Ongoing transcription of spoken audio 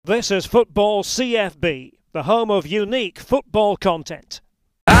This is Football CFB, the home of unique football content.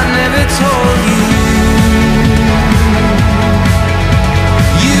 I never told you,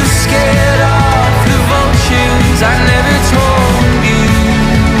 you scared off the vultures. I never told you,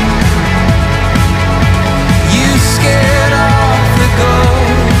 you scared off the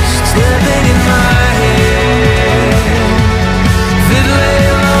ghosts living in my head that lay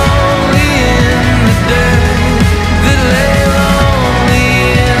lonely in the dirt, that lay lonely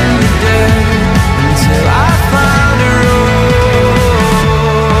in the dirt until I found a rose.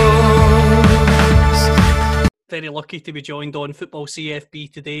 Very lucky to be joined on Football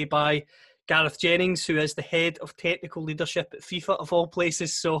CFB today by Gareth Jennings, who is the head of technical leadership at FIFA of all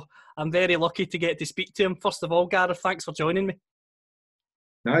places. So I'm very lucky to get to speak to him. First of all, Gareth, thanks for joining me.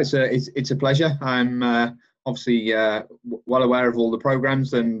 No, it's a pleasure. I'm obviously well aware of all the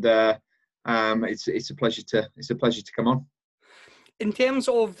programs, and it's a pleasure to come on. In terms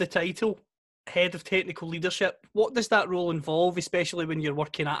of the title, head of technical leadership, what does that role involve, especially when you're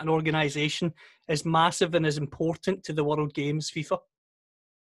working at an organisation as massive and as important to the World Games, FIFA?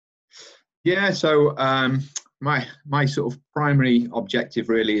 Yeah, so my sort of primary objective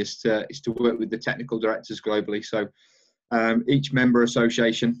really is to work with the technical directors globally. So each member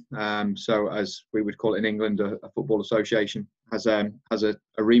association, so as we would call it in England, a football association, has a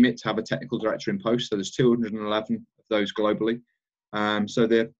remit to have a technical director in post. So there's 211 of those globally. So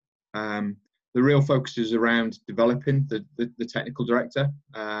the real focus is around developing the technical director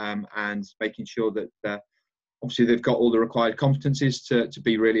and making sure that obviously they've got all the required competencies to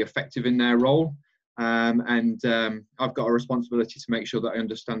be really effective in their role. And I've got a responsibility to make sure that I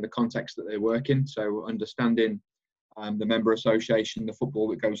understand the context that they work in. So understanding the member association, the football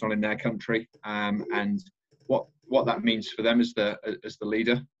that goes on in their country, and what that means for them as the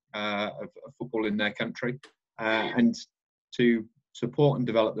leader of football in their country, and to support and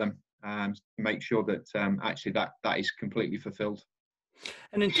develop them, to make sure that actually that is completely fulfilled.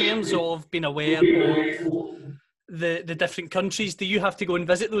 And in terms of being aware of the different countries, do you have to go and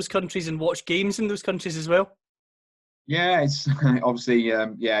visit those countries and watch games in those countries as well? Yeah, it's obviously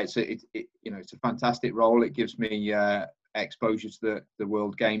it's a fantastic role. It gives me exposure to the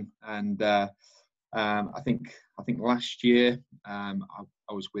world game, and I think last year I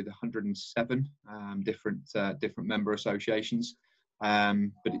was with 107 different member associations,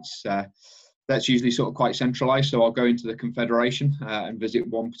 but that's usually sort of quite centralised. So I'll go into the confederation and visit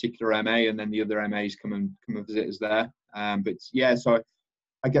one particular MA, and then the other MAs come and visit us there. But yeah, so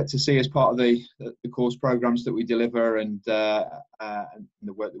I get to see, as part of the course programs that we deliver and the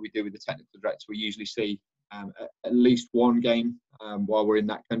work that we do with the technical director, we usually see at least one game while we're in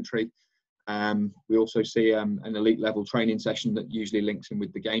that country. We also see an elite level training session that usually links in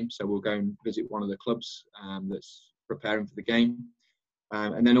with the game. So we'll go and visit one of the clubs that's preparing for the game.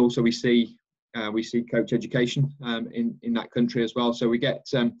 And then also we see coach education in that country as well. So we get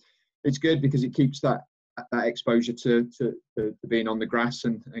it's good because it keeps that exposure to being on the grass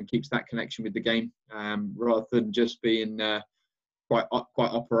and keeps that connection with the game, rather than just being quite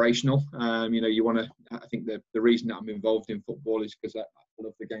operational. You want to. I think the reason that I'm involved in football is because I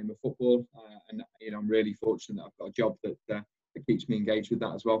love the game of football, and I'm really fortunate that I've got a job that keeps me engaged with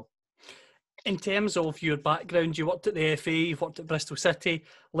that as well. In terms of your background, you worked at the FA, you've worked at Bristol City,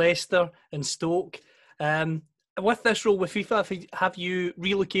 Leicester and Stoke. With this role with FIFA, have you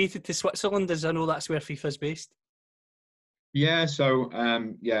relocated to Switzerland, as I know that's where FIFA is based? Yeah, so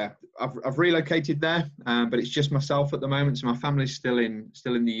I've relocated there, but it's just myself at the moment. So my family's still in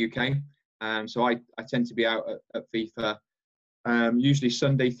the UK. So I tend to be out at FIFA usually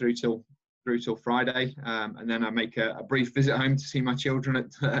Sunday through till Friday, and then I make a brief visit home to see my children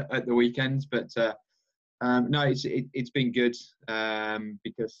at the weekends. But no, it's been good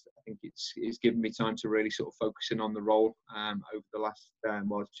because I think it's given me time to really sort of focus in on the role over the last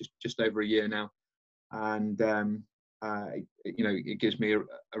just over a year now, and it gives me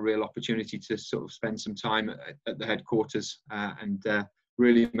a real opportunity to sort of spend some time at the headquarters and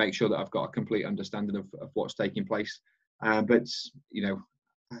really make sure that I've got a complete understanding of what's taking place. But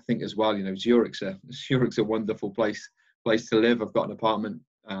I think as well, Zurich's a wonderful place to live. I've got an apartment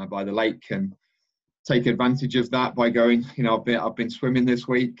by the lake and take advantage of that by going. I've been swimming this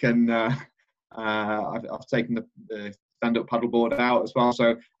week, and I've taken the stand-up paddleboard out as well.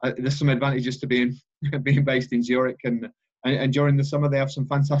 So there's some advantages to being based in Zurich, and during the summer they have some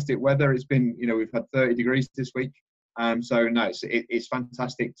fantastic weather. It's been we've had 30 degrees this week, so no, it's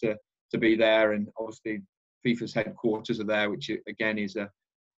fantastic to be there, and obviously FIFA's headquarters are there, which again is a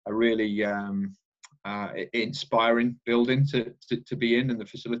really inspiring building to be in, and the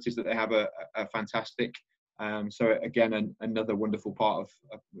facilities that they have are fantastic. So again, another wonderful part of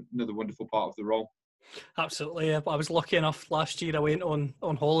the role. Absolutely. I was lucky enough last year. I went on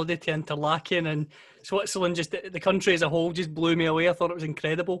holiday to Interlaken, and Switzerland, just the country as a whole, just blew me away. I thought it was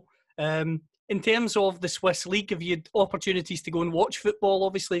incredible. In terms of the Swiss league, have you had opportunities to go and watch football,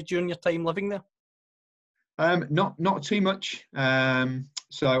 obviously, during your time living there? Not too much.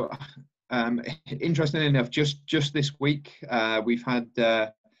 Interestingly enough, just this week, we've had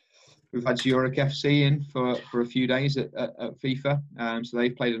Zurich FC in for a few days at FIFA. So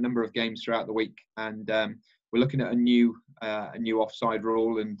they've played a number of games throughout the week, and we're looking at a new offside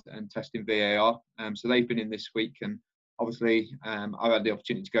rule and testing VAR. So they've been in this week, and obviously I've had the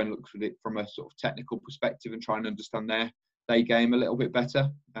opportunity to go and look at it from a sort of technical perspective and try and understand their game a little bit better.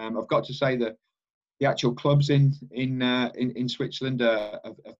 I've got to say that the actual clubs in Switzerland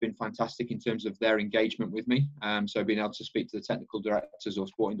have been fantastic in terms of their engagement with me. So being able to speak to the technical directors or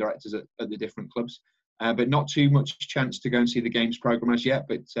sporting directors at the different clubs, but not too much chance to go and see the games program as yet.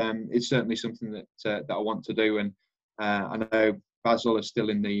 But it's certainly something that I want to do. And I know Basel are still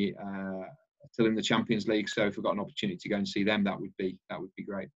in the Champions League, so if we've got an opportunity to go and see them, that would be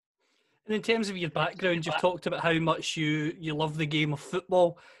great. And in terms of your background, you've talked about how much you love the game of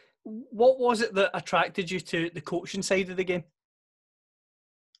football. What was it that attracted you to the coaching side of the game?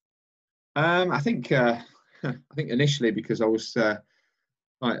 I think initially because I was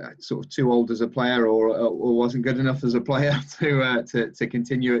sort of too old as a player, or wasn't good enough as a player to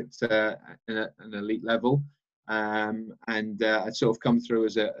continue at an elite level, and I'd sort of come through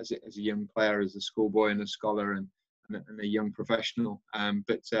as a young player, as a schoolboy and a scholar and a young professional,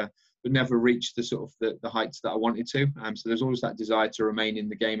 but never reached the sort of the heights that I wanted to. So there's always that desire to remain in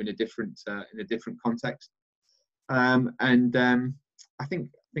the game in a different context. I think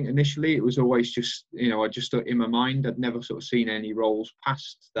initially it was always just, I just thought in my mind I'd never sort of seen any roles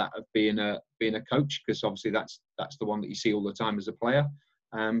past that of being a coach, because obviously that's the one that you see all the time as a player.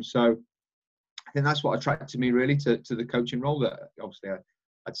 So I think that's what attracted me really to the coaching role. That obviously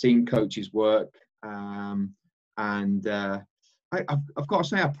I'd seen coaches work, and I've got to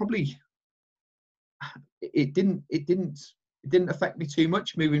say, it didn't affect me too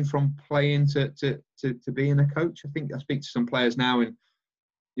much moving from playing to being a coach. I think I speak to some players now, and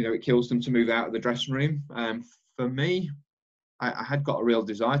it kills them to move out of the dressing room. For me, I had got a real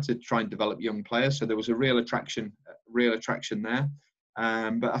desire to try and develop young players, so there was a real attraction there.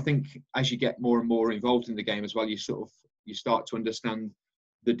 But I think as you get more and more involved in the game as well, you start to understand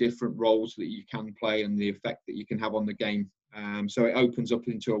the different roles that you can play and the effect that you can have on the game. So it opens up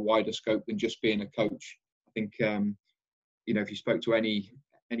into a wider scope than just being a coach. I think, if you spoke to any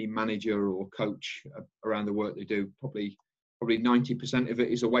manager or coach around the work they do, probably 90% of it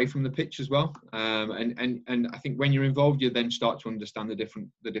is away from the pitch as well. And I think when you're involved, you then start to understand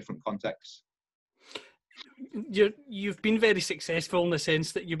the different contexts. You've been very successful in the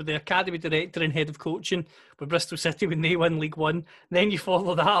sense that you were the academy director and head of coaching with Bristol City when they won League One. Then you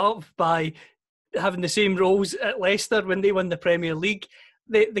follow that up by having the same roles at Leicester when they won the Premier League.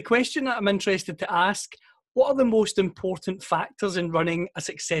 The question that I'm interested to ask, what are the most important factors in running a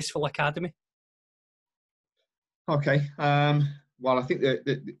successful academy? Okay. Well, I think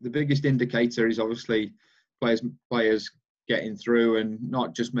the biggest indicator is obviously players getting through and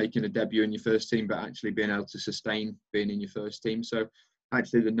not just making a debut in your first team, but actually being able to sustain being in your first team. So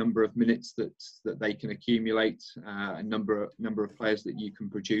actually the number of minutes that they can accumulate, a number of players that you can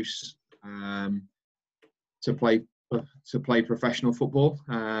produce to play professional football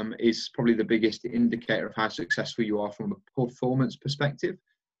is probably the biggest indicator of how successful you are from a performance perspective.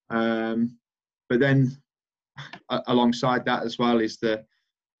 But then alongside that as well is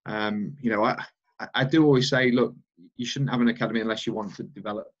I do always say, look, you shouldn't have an academy unless you want to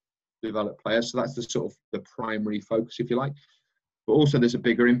develop players. So that's the sort of the primary focus, if you like. But also there's a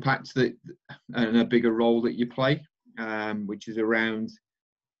bigger impact and a bigger role that you play, which is around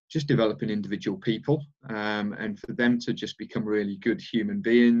just developing individual people, and for them to just become really good human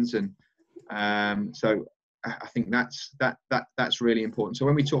beings. And so I think that's really important. So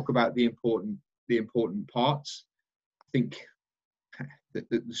when we talk about the important parts, I think that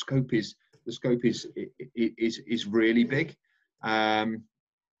the scope is really big.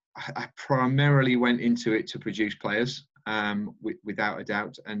 I primarily went into it to produce players, without a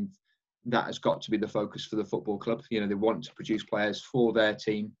doubt, and that has got to be the focus for the football club. They want to produce players for their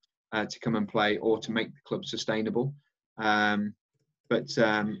team to come and play, or to make the club sustainable. But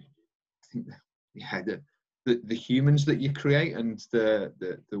I think, the humans that you create and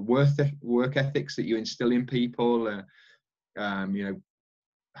the work ethics that you instill in people,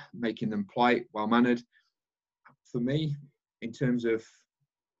 making them polite, well-mannered. For me, in terms of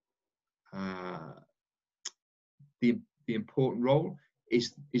the important role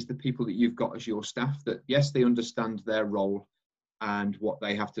is the people that you've got as your staff, that yes, they understand their role and what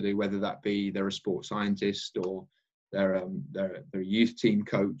they have to do, whether that be they're a sports scientist, or they're a youth team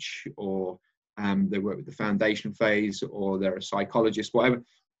coach, or they work with the foundation phase, or they're a psychologist, whatever.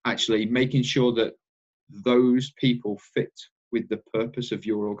 Actually making sure that those people fit with the purpose of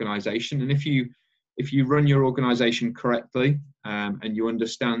your organization. And if you run your organization correctly, and you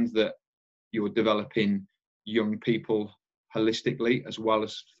understand that you're developing young people holistically as well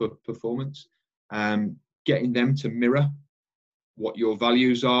as for performance, getting them to mirror what your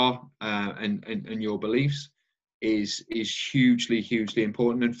values are, and your beliefs is hugely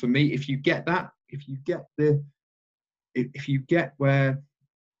important. And for me, if you get where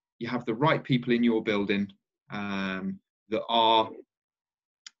you have the right people in your building, that are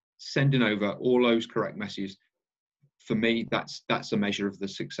sending over all those correct messages, for me, that's a measure of the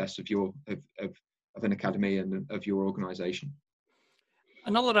success of an academy and of your organisation.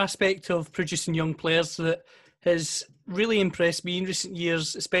 Another aspect of producing young players that has really impressed me in recent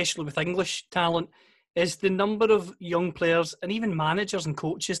years, especially with English talent, is the number of young players and even managers and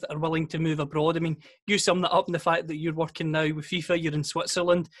coaches that are willing to move abroad. I mean, you sum that up in the fact that you're working now with FIFA, you're in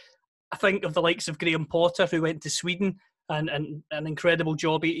Switzerland. I think of the likes of Graham Potter, who went to Sweden, and an incredible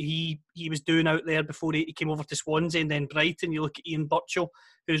job he was doing out there before he came over to Swansea and then Brighton. You look at Ian Burchell,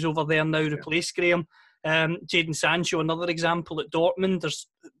 who's over there now, replaced Graham. Jadon Sancho, another example at Dortmund. There's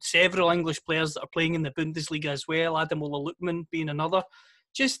several English players that are playing in the Bundesliga as well, Ademola Lookman being another.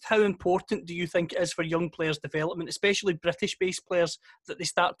 Just how important do you think it is for young players' development, especially British-based players, that they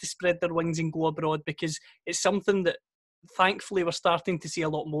start to spread their wings and go abroad? Because it's something that thankfully we're starting to see a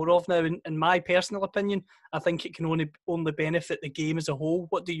lot more of now. In my personal opinion, I think it can only benefit the game as a whole.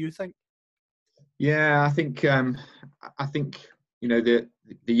 What do you think? Yeah, I think you know, the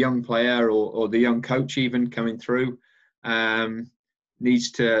young player or the young coach even coming through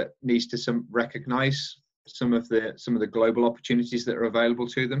needs to recognise some of the global opportunities that are available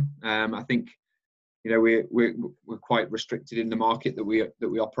to them. I think, you know, we're quite restricted in the market that we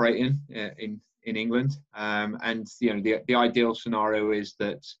operate in England, and you know, the ideal scenario is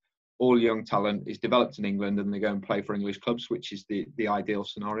that all young talent is developed in England and they go and play for English clubs, which is the ideal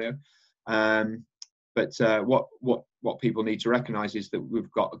scenario. But what people need to recognise is that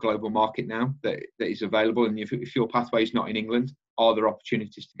we've got a global market now that is available, and if your pathway is not in England, are there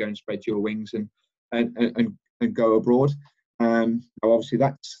opportunities to go and spread your wings and go abroad? Obviously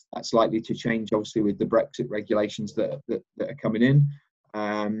that's likely to change, obviously, with the Brexit regulations that are coming in.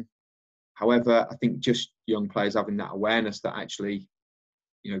 However, I think just young players having that awareness that actually,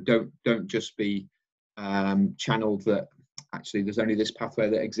 you know, don't just be channeled that actually there's only this pathway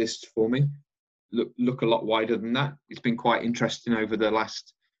that exists for me. Look a lot wider than that. It's been quite interesting over the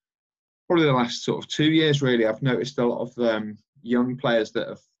last sort of 2 years, really. I've noticed a lot of young players that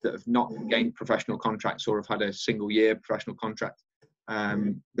have not gained professional contracts or have had a single year professional contract,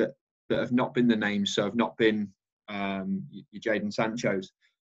 that have not been the names, so have not been your Jadon Sanchos,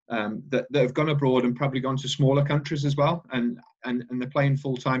 that have gone abroad and probably gone to smaller countries as well, and they're playing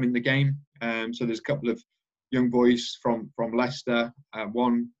full time in the game. So there's a couple of young boys from Leicester,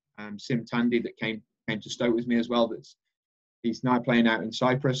 one Sim Tandy that came to Stoke with me as well. He's now playing out in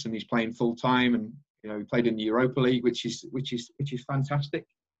Cyprus and he's playing full time, and you know, he played in the Europa League, which is fantastic.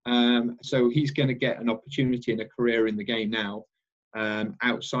 So he's going to get an opportunity and a career in the game now,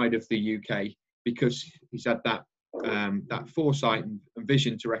 outside of the UK, because he's had that foresight and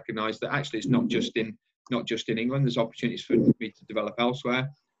vision to recognise that actually it's not just in England. There's opportunities for me to develop elsewhere,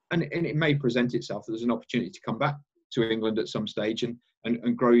 and it may present itself that there's an opportunity to come back to England at some stage and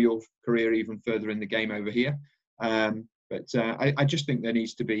grow your career even further in the game over here. But I just think there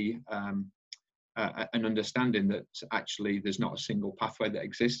needs to be an understanding that actually there's not a single pathway that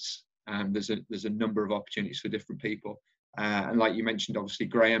exists. There's a number of opportunities for different people, and like you mentioned, obviously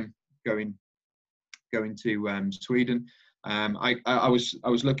Graham going to Sweden. I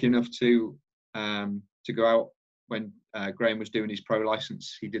was lucky enough to go out when Graham was doing his pro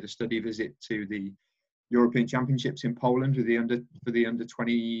license. He did a study visit to the European Championships in Poland with the under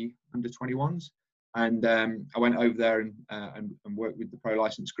 21s, and I went over there and worked with the pro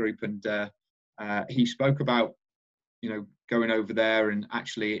license group, and he spoke about, you know, going over there and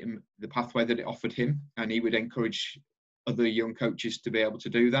actually the pathway that it offered him, and he would encourage other young coaches to be able to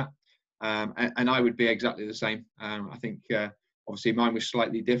do that, and I would be exactly the same. I think obviously mine was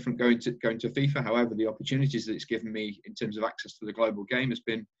slightly different going to FIFA. However, the opportunities that it's given me in terms of access to the global game has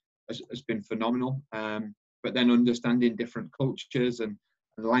been phenomenal. But then understanding different cultures and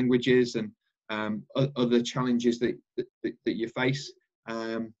languages and other challenges that you face,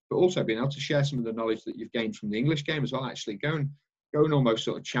 but also being able to share some of the knowledge that you've gained from the English game as well. Actually, go and almost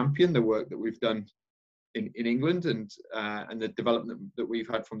sort of champion the work that we've done in England and the development that we've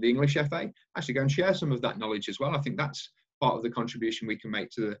had from the English FA. Actually, go and share some of that knowledge as well. I think that's part of the contribution we can make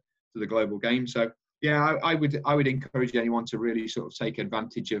to the global game. So yeah, I would encourage anyone to really sort of take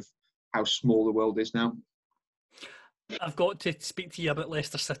advantage of how small the world is now. I've got to speak to you about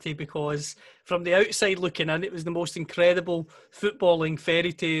Leicester City, because from the outside looking in, it was the most incredible footballing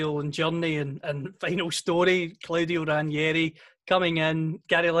fairy tale and journey and final story. Claudio Ranieri coming in,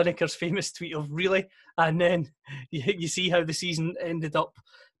 Gary Lineker's famous tweet of "really," and then you see how the season ended up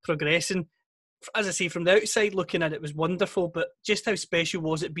progressing. As I say, from the outside looking in, it was wonderful, but just how special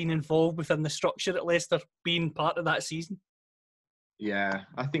was it being involved within the structure at Leicester, being part of that season? Yeah,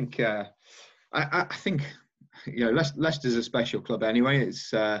 I think I think, you know, Leicester's a special club anyway. It's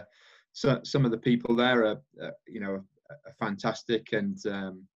so some of the people there are are fantastic, and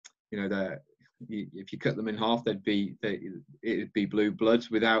you know, if you cut them in half, it'd be blue blood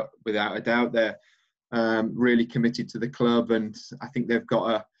without a doubt. They're really committed to the club, and I think they've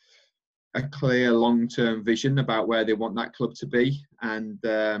got a clear long-term vision about where they want that club to be, and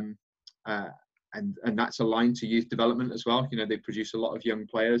that's aligned to youth development as well. You know, they produce a lot of young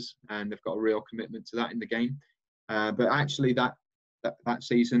players, and they've got a real commitment to that in the game. But actually, that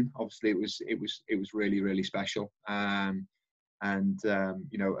season, obviously, it was really, really special, and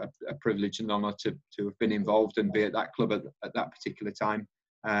you know, a privilege and honour to have been involved and be at that club at that particular time.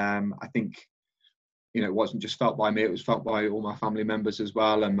 I think, you know, it wasn't just felt by me; it was felt by all my family members as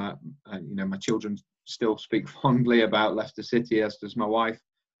well, and you know, my children still speak fondly about Leicester City, as does my wife.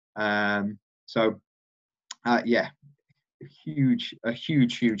 So, yeah, a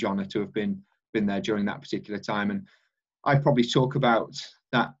huge honour to have been there during that particular time. And I probably talk about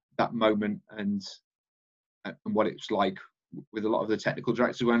that moment and what it's like with a lot of the technical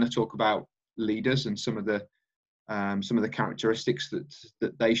directors when I talk about leaders and some of the characteristics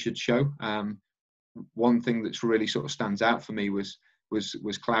that they should show. One thing that's really sort of stands out for me was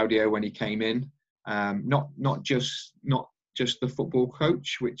Claudio when he came in. Not just the football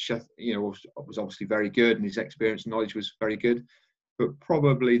coach, which you know was obviously very good, and his experience and knowledge was very good, but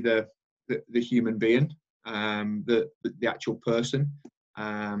probably the human being, the actual person.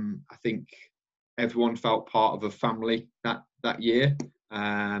 I think everyone felt part of a family that year,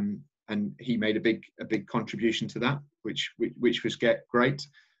 and he made a big contribution to that, which was great.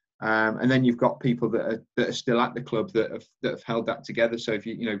 And then you've got people that are still at the club that have held that together. So if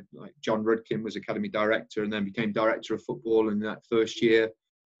you know, like John Rudkin was academy director and then became director of football in that first year.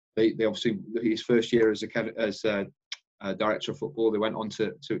 They obviously, his first year as director of football, they went on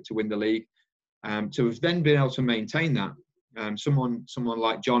to win the league. To have then been able to maintain that, someone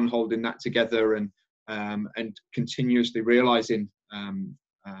like John holding that together and continuously realising,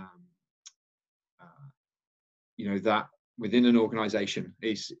 you know, that within an organisation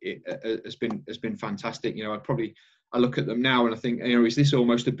has been fantastic. You know, I look at them now and I think, you know, is this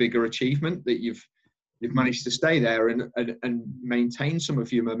almost a bigger achievement that you've managed to stay there and maintain some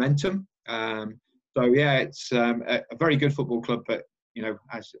of your momentum? So yeah, it's a very good football club, but you know,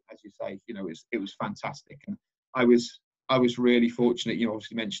 as you say, you know, it was fantastic, and I was really fortunate. You know,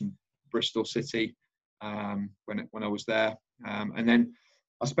 obviously mentioned Bristol City when I was there, and then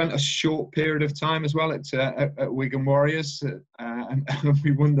I spent a short period of time as well at Wigan Warriors, and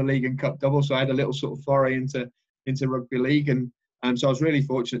we won the league and cup double. So I had a little sort of foray into rugby league, and so I was really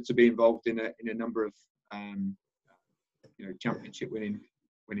fortunate to be involved in a number of you know, championship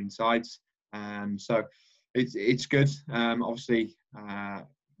winning sides. So it's good. Obviously, you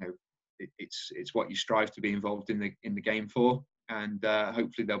know, it's what you strive to be involved in the game for, and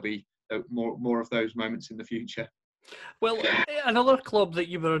hopefully there'll be more of those moments in the future. Well, another club that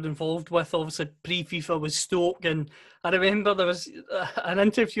you were involved with, obviously pre-FIFA, was Stoke, and I remember there was an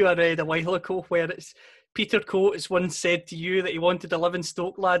interview I read a while ago where Peter Coates once said to you that he wanted 11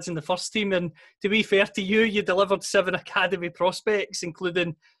 Stoke lads in the first team, and to be fair to you, you delivered 7 academy prospects,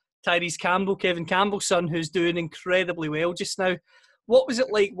 including Tyrese Campbell, Kevin Campbell's son, who's doing incredibly well just now. What was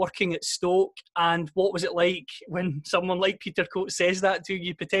it like working at Stoke, and what was it like when someone like Peter Coates says that to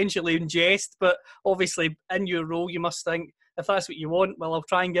you, potentially in jest, but obviously in your role you must think, if that's what you want, well, I'll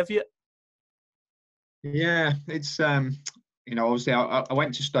try and give you it. Yeah, it's you know, obviously I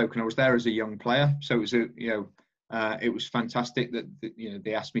went to Stoke and I was there as a young player, so it was it was fantastic that you know,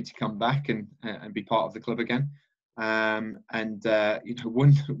 they asked me to come back and be part of the club again, and you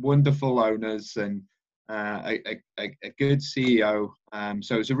know, wonderful owners and a good CEO.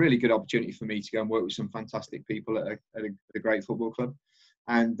 So it was a really good opportunity for me to go and work with some fantastic people at a great football club.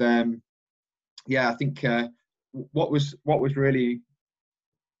 And yeah, I think what was really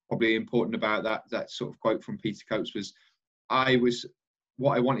probably important about that sort of quote from Peter Coates was,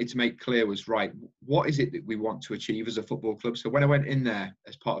 what I wanted to make clear was, right, what is it that we want to achieve as a football club? So when I went in there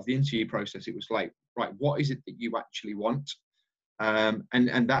as part of the interview process, it was like, right, what is it that you actually want?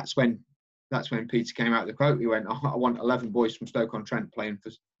 And that's when Peter came out with the quote. He went, I want 11 boys from Stoke-on-Trent playing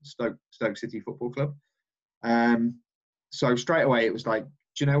for Stoke City Football Club. So straight away it was like,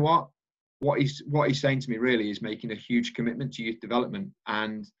 do you know what? What he's saying to me really is making a huge commitment to youth development.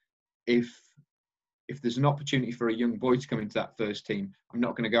 And if there's an opportunity for a young boy to come into that first team, I'm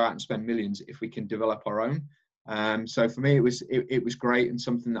not going to go out and spend millions if we can develop our own. So for me, it was great, and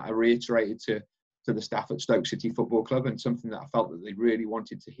something that I reiterated to the staff at Stoke City Football Club, and something that I felt that they really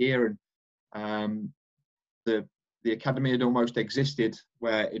wanted to hear. And the academy had almost existed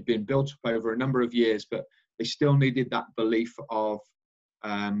where it'd been built up over a number of years, but they still needed that belief of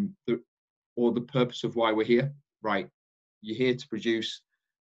the purpose of why we're here. Right, you're here to produce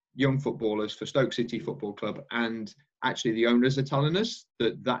young footballers for Stoke City Football Club, and actually the owners are telling us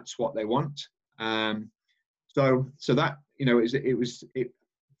that that's what they want. So that, you know, it was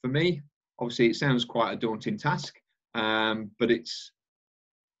for me. Obviously, it sounds quite a daunting task, but it's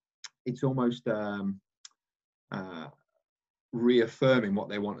almost reaffirming what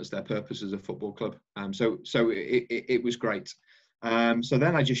they want as their purpose as a football club. So it was great. So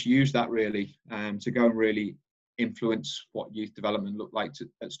then I just used that really to go and really influence what youth development looked like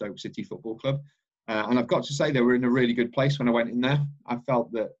at Stoke City Football Club. And I've got to say, they were in a really good place when I went in there. I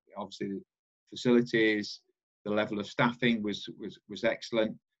felt that obviously the facilities, the level of staffing was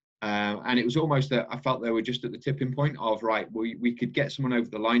excellent. And it was almost that I felt they were just at the tipping point of, right, we could get someone over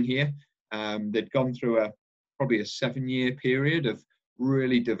the line here. They'd gone through probably a 7-year period of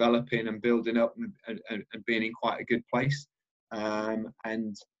really developing and building up and being in quite a good place.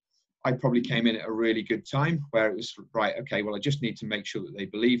 And I probably came in at a really good time where it was, right, okay, well, I just need to make sure that they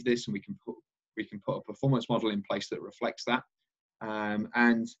believe this, and we can put a performance model in place that reflects that.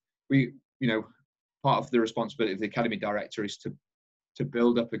 And we, you know, part of the responsibility of the academy director is to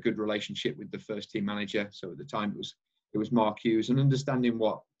build up a good relationship with the first team manager. So at the time it was Mark Hughes, and understanding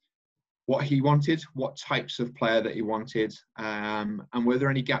what he wanted, what types of player that he wanted, and were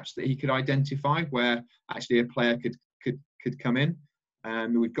there any gaps that he could identify where actually a player could come in.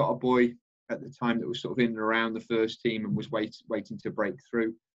 We've got a boy at the time that was sort of in and around the first team and was waiting to break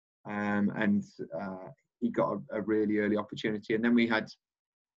through, and he got a really early opportunity. And then we had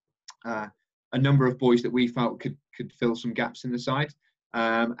a number of boys that we felt could fill some gaps in the side.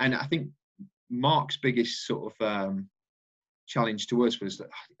 And I think Mark's biggest sort of challenge to us was that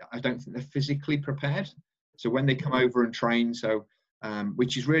I don't think they're physically prepared. So when they come over and train,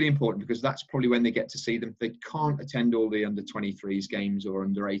 which is really important because that's probably when they get to see them. They can't attend all the under-23s games or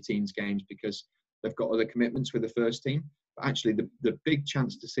under-18s games because they've got other commitments with the first team. But actually, the big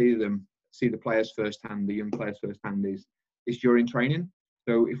chance to see the players firsthand, the young players firsthand, is during training.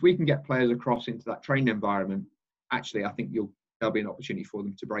 So if we can get players across into that training environment, actually, I think there'll be an opportunity for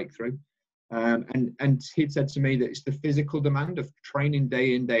them to break through. And he'd said to me that it's the physical demand of training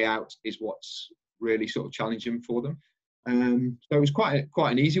day in, day out is what's really sort of challenging for them. So it was quite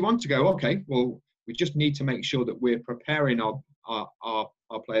an easy one to go, okay, well, we just need to make sure that we're preparing our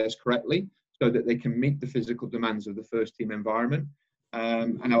players correctly so that they can meet the physical demands of the first team environment.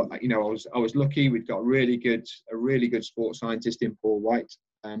 And I was lucky. We'd got a really good sports scientist in Paul White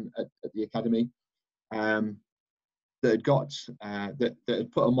at the academy that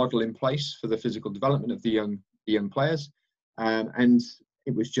had put a model in place for the physical development of the young players, and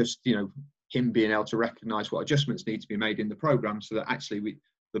it was just him being able to recognise what adjustments need to be made in the programme so that actually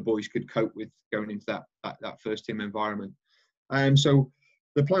the boys could cope with going into that first team environment. So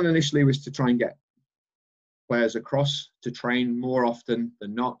the plan initially was to try and get players across to train more often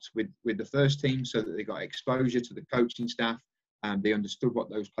than not with the first team so that they got exposure to the coaching staff and they understood what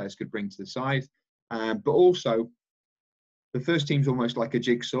those players could bring to the side. But also, the first team's almost like a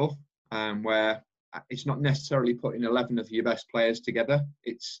jigsaw where it's not necessarily putting 11 of your best players together.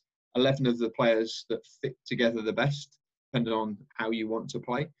 It's 11 of the players that fit together the best, depending on how you want to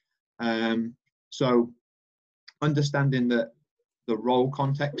play. So understanding the role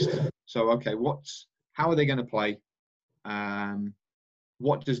context. So, okay, how are they going to play?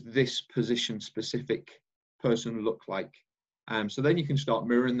 What does this position-specific person look like? So then you can start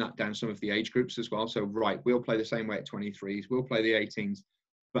mirroring that down some of the age groups as well. So, right, we'll play the same way at 23s, we'll play the 18s,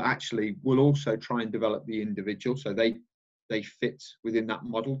 but actually we'll also try and develop the individual so they fit within that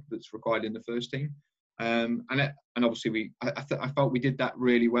model that's required in the first team. And obviously I felt we did that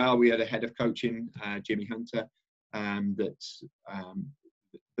really well. We had a head of coaching, Jimmy Hunter, that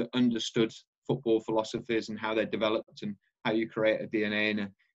understood football philosophies and how they're developed and how you create a DNA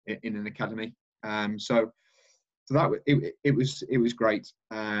in an academy. So that it was great.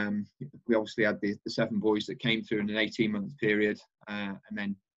 We obviously had the 7 boys that came through in an 18-month period, and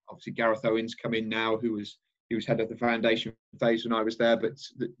then obviously Gareth Owens come in now, he was head of the foundation phase when I was there,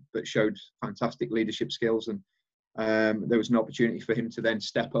 but showed fantastic leadership skills, and there was an opportunity for him to then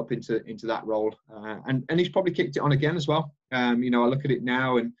step up into that role, and he's probably kicked it on again as well. I look at it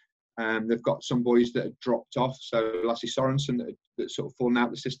now, and they've got some boys that have dropped off. So Lasse Sorensen, that sort of fallen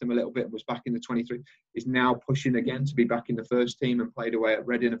out the system a little bit, was back in the 23, is now pushing again to be back in the first team, and played away at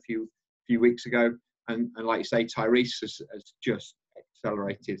Reading a few weeks ago. And like you say, Tyrese has just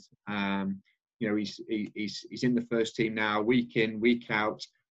accelerated. He's in the first team now, week in, week out.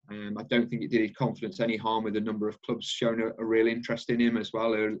 I don't think it did his confidence any harm, with a number of clubs showing a real interest in him as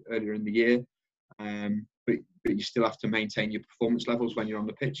well earlier in the year. But you still have to maintain your performance levels when you're on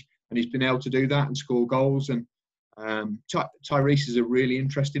the pitch, and he's been able to do that and score goals. And Tyrese is a really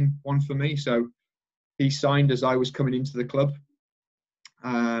interesting one for me. So he signed as I was coming into the club,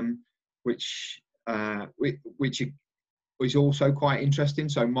 which was also quite interesting.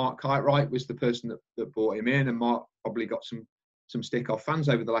 So Mark Cartwright was the person that brought him in, and Mark probably got some stick off fans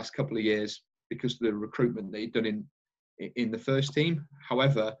over the last couple of years because of the recruitment that he'd done in the first team.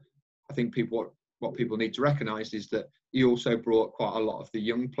 However, I think what people need to recognise is that he also brought quite a lot of the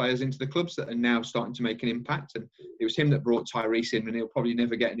young players into the clubs that are now starting to make an impact. And it was him that brought Tyrese in, and he'll probably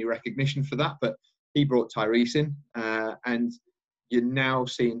never get any recognition for that, but he brought Tyrese in, and you're now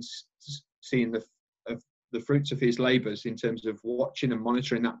seeing the fruits of his labours in terms of watching and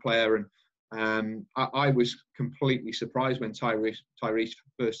monitoring that player. And I was completely surprised when Tyrese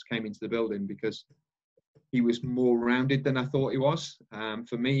first came into the building, because he was more rounded than I thought he was.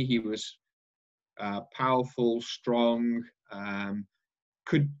 For me, he was powerful, strong,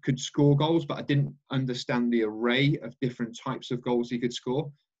 could score goals, but I didn't understand the array of different types of goals he could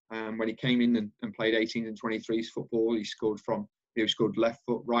score. When he came in and played 18s and 23s football, he scored left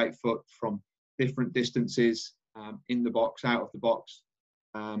foot, right foot, from different distances, in the box, out of the box.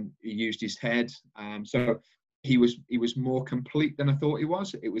 He used his head, so he was more complete than I thought he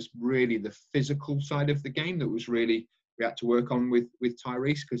was. It was really the physical side of the game that was really we had to work on with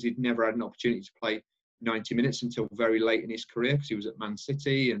Tyrese, because he'd never had an opportunity to play 90 minutes until very late in his career, because he was at Man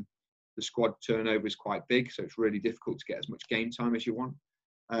City and the squad turnover is quite big, so it's really difficult to get as much game time as you want.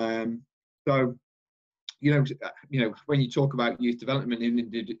 So when you talk about youth development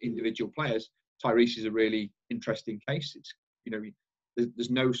in individual players, Tyrese is a really interesting case. It's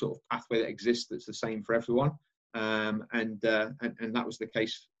there's no sort of pathway that exists that's the same for everyone, and that was the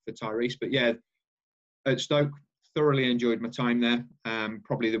case for Tyrese. But yeah, at Stoke, thoroughly enjoyed my time there.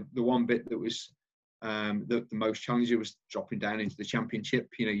 Probably the one bit that was the most challenging was dropping down into the Championship.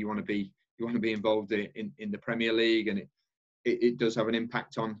 You want to be involved in the Premier League, and it does have an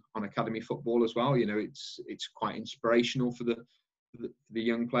impact on academy football as well. It's quite inspirational for the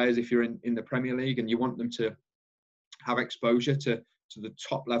young players if you're in the Premier League, and you want them to have exposure to the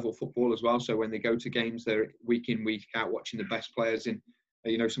top level football as well. So when they go to games, they're week in, week out watching the best players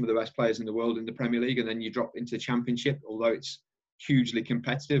some of the best players in the world in the Premier League, and then you drop into the Championship. Although it's hugely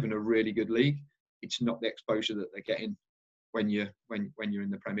competitive and a really good league, it's not the exposure that they're getting when you're in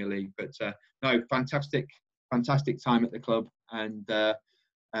the Premier League. But no, fantastic time at the club, and a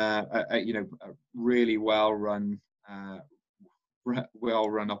really well run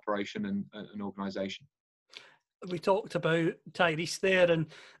operation and organisation. We talked about Tyrese there, and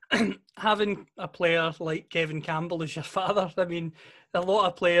having a player like Kevin Campbell as your father. I mean, a lot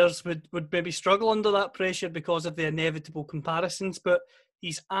of players would maybe struggle under that pressure because of the inevitable comparisons, but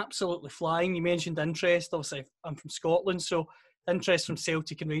he's absolutely flying. You mentioned interest. Obviously, I'm from Scotland, so interest from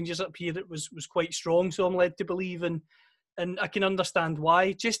Celtic and Rangers up here, it was quite strong, so I'm led to believe, and I can understand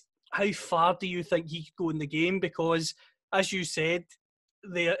why. Just how far do you think he could go in the game? Because, as you said,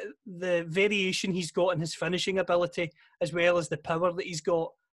 the variation he's got in his finishing ability, as well as the power that he's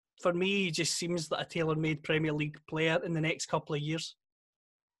got, for me, he just seems like a tailor-made Premier League player in the next couple of years.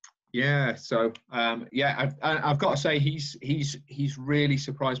 Yeah, so I've got to say he's really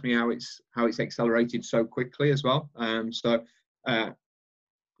surprised me how it's accelerated so quickly as well.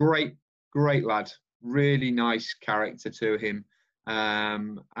 Great lad, really nice character to him,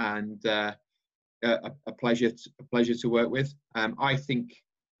 and a pleasure to work with. I think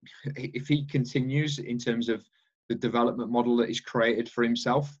if he continues in terms of the development model that he's created for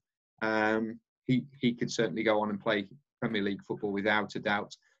himself, he could certainly go on and play Premier League football without a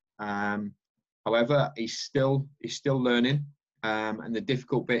doubt. However, he's still learning, and the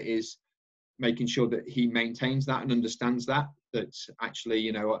difficult bit is making sure that he maintains that and understands that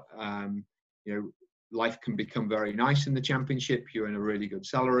actually life can become very nice in the Championship. You're in a really good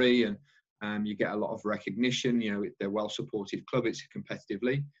salary, and you get a lot of recognition. You know, they're a well-supported club. It's a competitive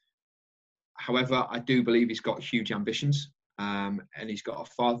league. However, I do believe he's got huge ambitions, and he's got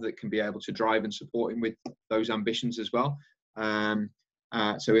a father that can be able to drive and support him with those ambitions as well.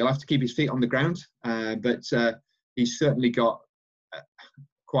 So he'll have to keep his feet on the ground, but he's certainly got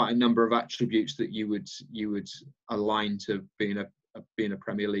quite a number of attributes that you would align to being a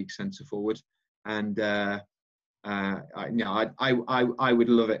Premier League centre forward. And I would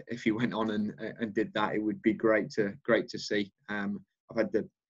love it if he went on and did that. It would be great to see.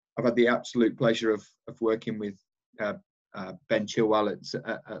 I've had the absolute pleasure of working with Ben Chilwell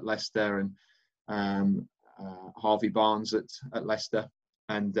at Leicester, and Harvey Barnes at Leicester,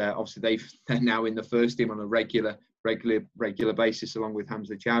 and obviously they're now in the first team on a regular basis, along with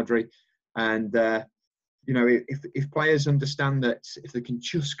Hamza Chowdhury. And you know, if players understand that if they can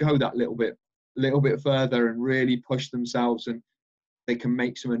just go that little bit further and really push themselves, and they can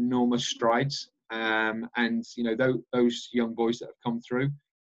make some enormous strides. And you know, those young boys that have come through,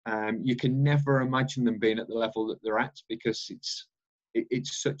 you can never imagine them being at the level that they're at, because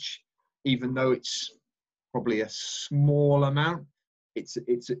it's such, even though it's probably a small amount,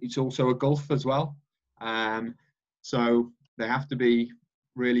 it's also a gulf as well. So they have to be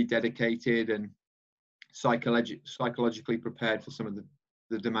really dedicated and psychologically prepared for some of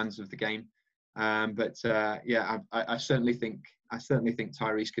the demands of the game. But I certainly think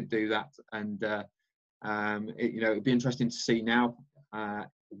Tyrese could do that, and it'd be interesting to see now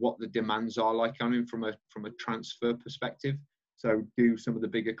what the demands are like on him from a transfer perspective. So, do some of the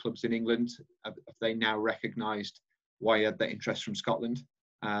bigger clubs in England, have they now recognised why he had that interest from Scotland?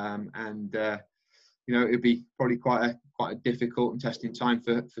 It'd be probably quite a difficult and testing time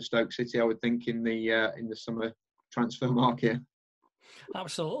for Stoke City, I would think, in the summer transfer market.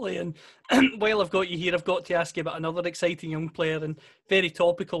 Absolutely. And while I've got you here, I've got to ask you about another exciting young player, and very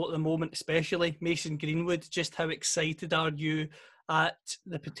topical at the moment, especially Mason Greenwood. Just how excited are you at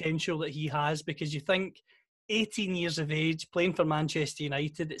the potential that he has? Because you think 18 years of age, playing for Manchester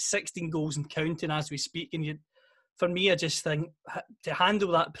United, it's 16 goals and counting as we speak. And for me, I just think to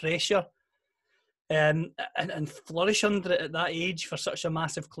handle that pressure and flourish under it at that age for such a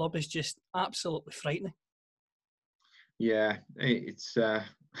massive club is just absolutely frightening. Yeah, it's.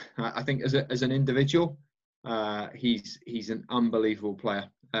 I think as an individual, he's an unbelievable player.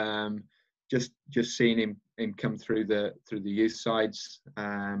 Just seeing him come through the youth sides,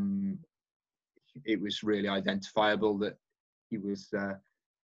 it was really identifiable that he was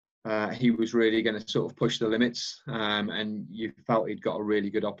really going to sort of push the limits, and you felt he'd got a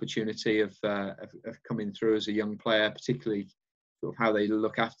really good opportunity of coming through as a young player, particularly sort of how they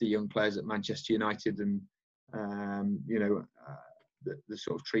look after young players at Manchester United, and the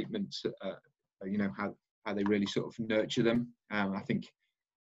sort of treatments, how they really sort of nurture them. I think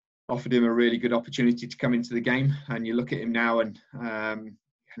offered him a really good opportunity to come into the game. And you look at him now, and I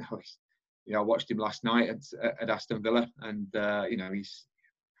watched him last night at Aston Villa, and he's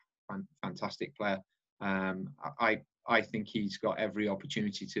a fantastic player. I think he's got every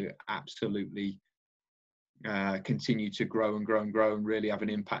opportunity to absolutely continue to grow and really have an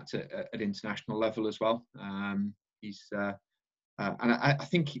impact at international level as well. And I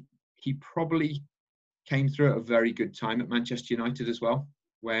think he probably came through at a very good time at Manchester United as well,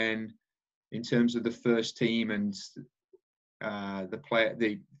 when in terms of the first team and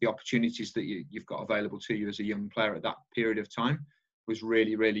the opportunities that you've got available to you as a young player at that period of time was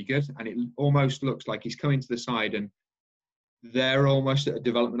really, really good. And it almost looks like he's coming to the side and they're almost at a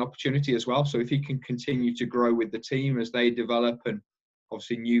development opportunity as well. So if he can continue to grow with the team as they develop, and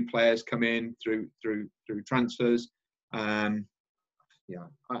obviously new players come in through transfers, the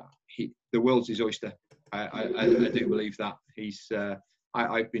world's his oyster. I do believe that.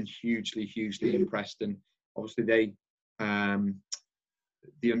 I've been hugely impressed, and obviously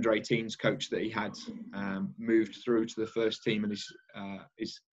the under-18s coach that he had moved through to the first team, and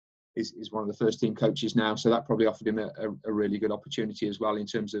is one of the first team coaches now. So that probably offered him a really good opportunity as well, in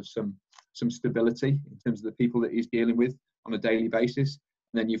terms of some stability in terms of the people that he's dealing with on a daily basis.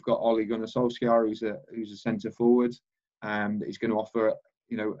 And then you've got Ole Gunnar Solskjaer, who's a centre forward, that he's going to offer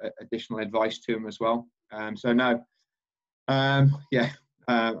additional advice to him as well. I'm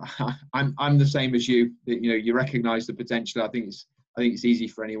the same as you. You recognise the potential. I think it's easy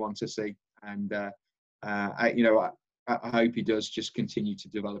for anyone to see, and I hope he does just continue to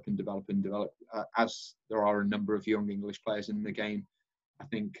develop, as there are a number of young English players in the game. I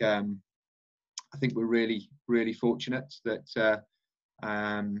think we're really, really fortunate that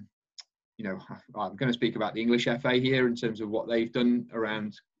I'm going to speak about the English FA here in terms of what they've done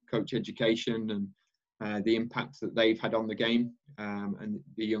around coach education the impact that they've had on the game, and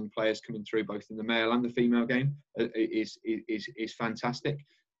the young players coming through both in the male and the female game is fantastic.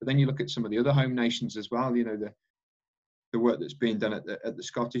 But then you look at some of the other home nations as well. You know, the work that's being done at the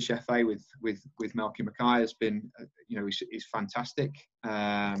Scottish FA with Melky Mackay has been, is fantastic.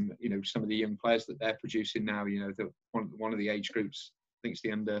 You know, some of the young players that they're producing now. You know, one of the age groups, I think it's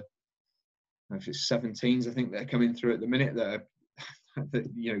the under, I don't know if it's 17s. I think they're coming through at the minute. That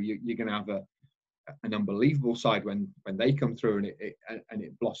you know, you're going to have an unbelievable side when they come through and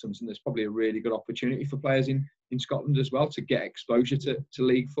it blossoms. And there's probably a really good opportunity for players in Scotland as well to get exposure to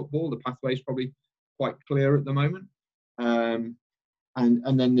league football. The pathway is probably quite clear at the moment. And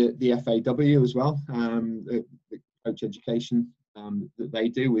then the FAW as well, the coach education that they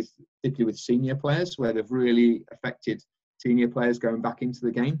do particularly with senior players, where they've really affected senior players going back into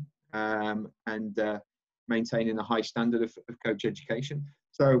the game, and maintaining a high standard of coach education.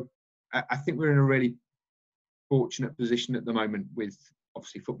 So I think we're in a really fortunate position at the moment with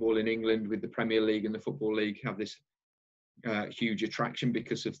obviously football in England, with the Premier League and the Football League have this huge attraction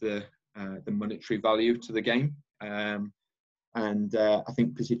because of the monetary value to the game. And I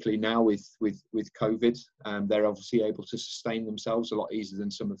think particularly now with COVID, they're obviously able to sustain themselves a lot easier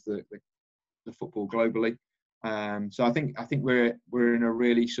than some of the football globally. So I think we're in a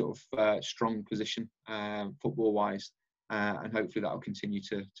really sort of strong position football wise, and hopefully that will continue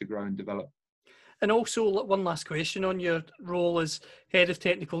to grow and develop. And also, one last question on your role as head of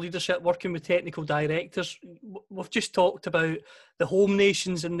technical leadership, working with technical directors. We've just talked about the home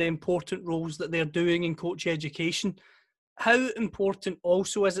nations and the important roles that they're doing in coach education. How important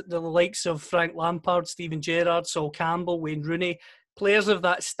also is it the likes of Frank Lampard, Steven Gerrard, Sol Campbell, Wayne Rooney, players of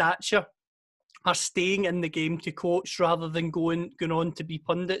that stature are staying in the game to coach rather than going on to be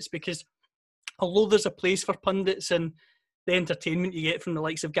pundits? Because although there's a place for pundits and the entertainment you get from the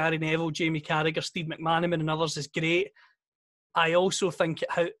likes of Gary Neville, Jamie Carragher, Steve McManaman and others is great, I also think,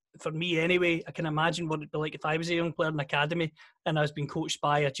 for me anyway, I can imagine what it'd be like if I was a young player in the academy and I was being coached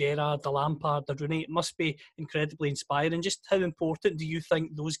by a Gerrard, a Lampard, a Rooney. It must be incredibly inspiring. Just how important do you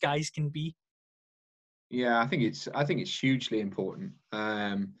think those guys can be? Yeah, I think it's hugely important.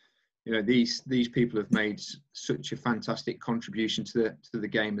 You know, these people have made such a fantastic contribution to the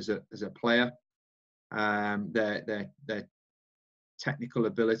game as a player. Their technical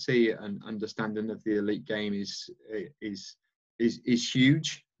ability and understanding of the elite game is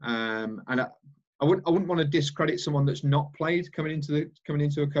huge. And I wouldn't want to discredit someone that's not played coming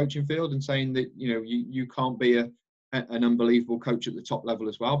into a coaching field and saying that, you know, you can't be an unbelievable coach at the top level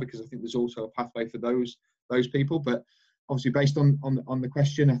as well, because I think there's also a pathway for those people. But obviously, based on the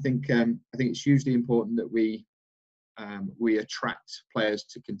question, I think it's hugely important that we attract players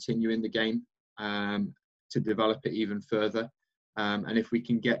to continue in the game, to develop it even further. And if we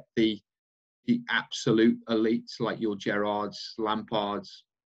can get the absolute elites like your Gerrards, Lampards,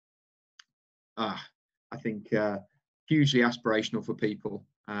 I think hugely aspirational for people.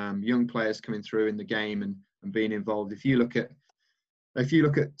 Young players coming through in the game and being involved. If you look at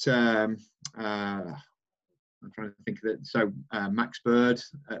I'm trying to think of it. So Max Bird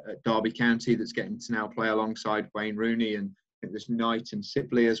at Derby County, that's getting to now play alongside Wayne Rooney, and I think there's Knight and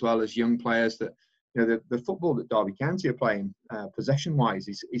Sibley as well as young players that, you know, the football that Derby County are playing possession-wise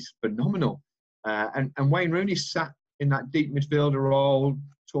is phenomenal. And Wayne Rooney sat in that deep midfielder role,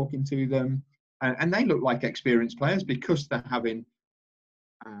 talking to them, and they look like experienced players because they're having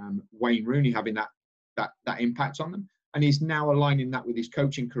Wayne Rooney having that impact on them, and he's now aligning that with his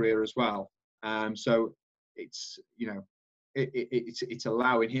coaching career as well. So it's, you know, it's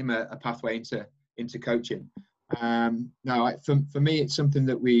allowing him a pathway into coaching. No, for me, it's something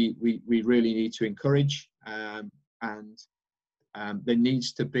that we really need to encourage, and there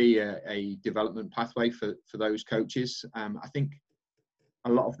needs to be a development pathway for those coaches. I think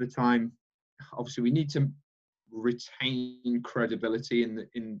a lot of the time, obviously, we need to retain credibility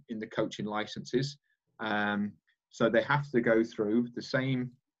in the coaching licenses, so they have to go through the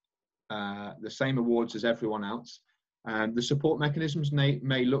same awards as everyone else. The support mechanisms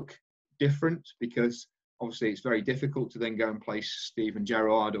may look different, because obviously it's very difficult to then go and place Steven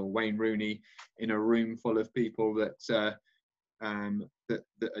Gerrard or Wayne Rooney in a room full of people that are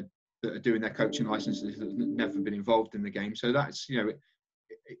doing their coaching licenses that have never been involved in the game. So that's, you know,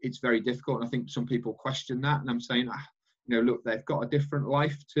 it's very difficult. And I think some people question that, and I'm saying, you know, look, they've got a different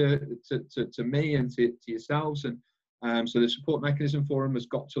life to me and to yourselves, and so the support mechanism for them has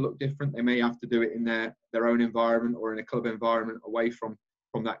got to look different. They may have to do it in their own environment or in a club environment away from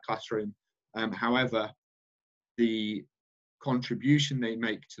that classroom. However, the contribution they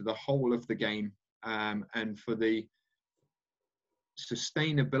make to the whole of the game, and for the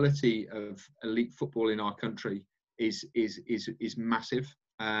sustainability of elite football in our country is massive.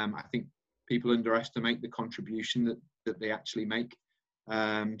 I think people underestimate the contribution that they actually make.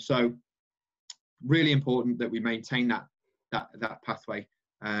 So really important that we maintain that pathway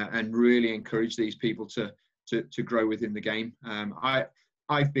and really encourage these people to grow within the game.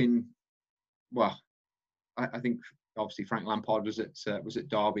 I've been, well, I think obviously Frank Lampard was at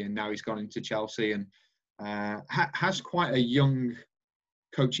Derby, and now he's gone into Chelsea, and has quite a young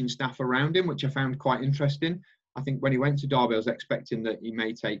coaching staff around him, which I found quite interesting. I think when he went to Derby, I was expecting that he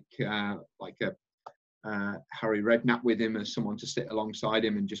may take like a Harry Redknapp with him as someone to sit alongside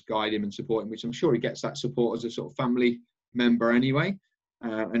him and just guide him and support him, which I'm sure he gets that support as a sort of family member anyway,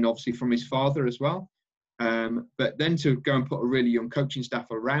 and obviously from his father as well. But then to go and put a really young coaching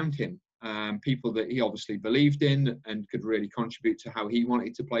staff around him, people that he obviously believed in and could really contribute to how he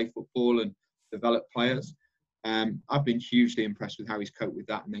wanted to play football and develop players. I've been hugely impressed with how he's coped with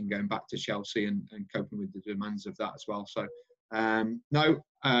that, and then going back to Chelsea and coping with the demands of that as well. So,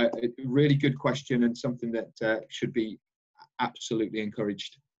 really good question, and something that should be absolutely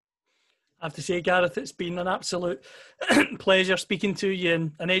encouraged. I have to say, Gareth, it's been an absolute pleasure speaking to you,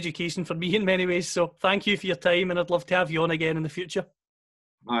 and an education for me in many ways. So thank you for your time, and I'd love to have you on again in the future.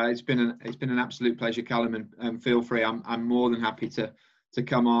 It's been an absolute pleasure, Callum, and feel free. I'm more than happy to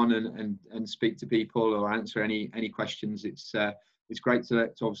come on and speak to people or answer any questions. It's great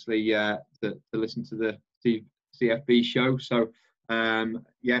to obviously to listen to the CFB show. So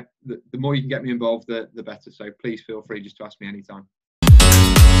the more you can get me involved, the better. So please feel free just to ask me anytime.